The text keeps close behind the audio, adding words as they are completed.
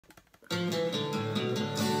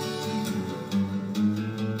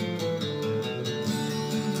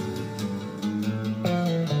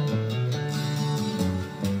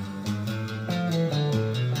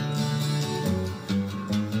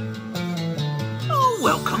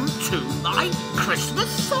Welcome to my Christmas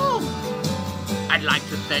song. I'd like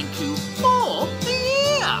to thank you for the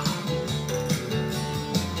year.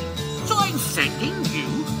 So I'm sending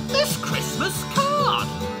you this Christmas card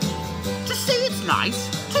to say it's nice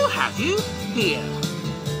to have you here.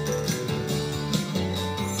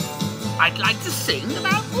 I'd like to sing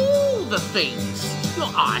about all the things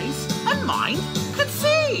your eyes and mind can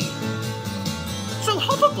see. So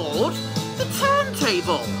hop aboard the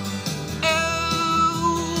turntable.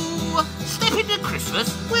 Oh, step into Christmas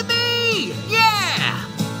with me, yeah!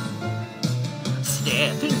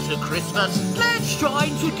 Step into Christmas, let's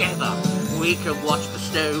join together. We can watch the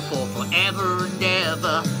snow fall forever and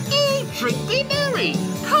ever. Eat, drink, be merry,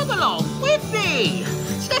 come along with me.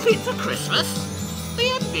 Step into Christmas, the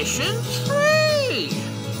admission's free.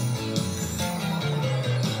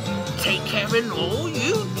 Take care in all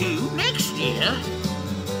you do next year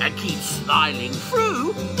and keep smiling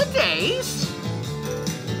through the days.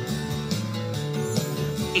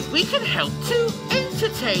 If we can help to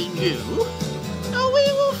entertain you,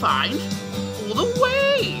 we will find all the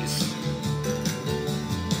ways.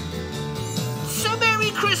 So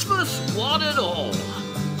Merry Christmas, one and all.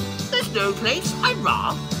 There's no place I'd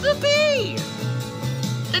rather be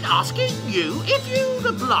than asking you if you'd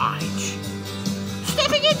oblige.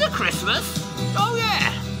 Stepping into Christmas, oh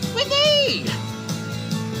yeah, with me.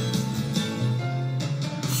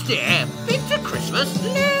 Step into Christmas,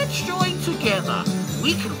 let's join together.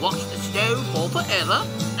 We can watch the snow fall forever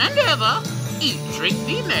and ever. Eat, drink,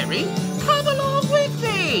 be merry, come along with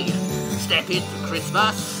me. Step into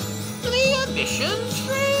Christmas, the admission's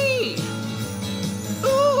free.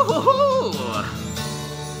 Ooh.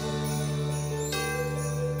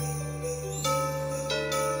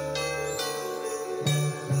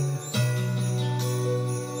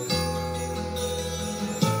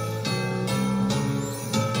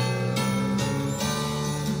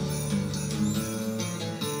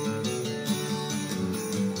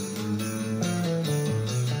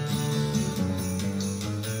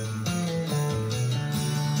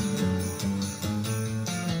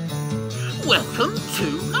 Welcome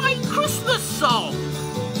to my Christmas song.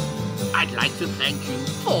 I'd like to thank you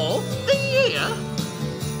for the year.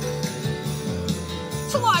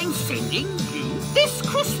 So I'm sending you this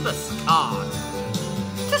Christmas card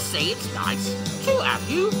to say it's nice to have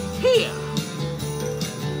you here.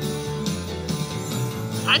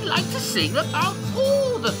 I'd like to sing about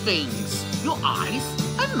all the things your eyes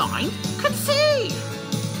and mind can see.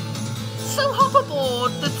 So hop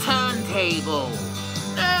aboard the turntable.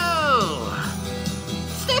 Oh,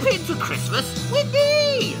 step into Christmas with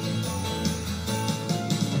me.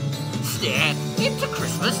 Step into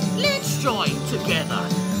Christmas, let's join together.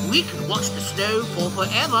 We can watch the snow fall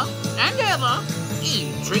forever and ever.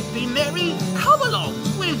 Eat, drink, be merry, come along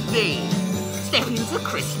with me. Step into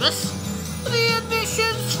Christmas, the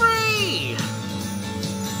admission's free.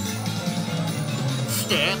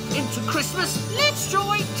 Step into Christmas, let's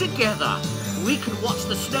join together. We can watch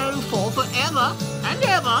the snow fall forever and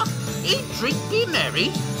ever. Eat, drink, be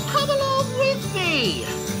merry, come along with me.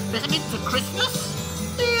 Step into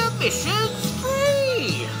Christmas, the admission's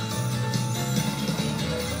free.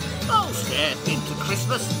 Oh, step into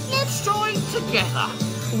Christmas, let's join together.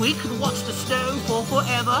 We can watch the snow fall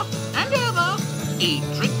forever and ever. Eat,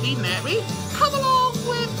 drink, be merry, come along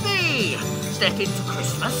with me. Step into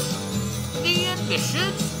Christmas, the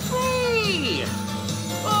admission's free.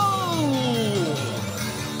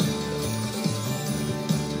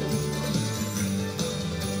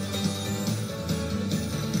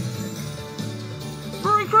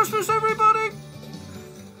 Merry Christmas, everybody!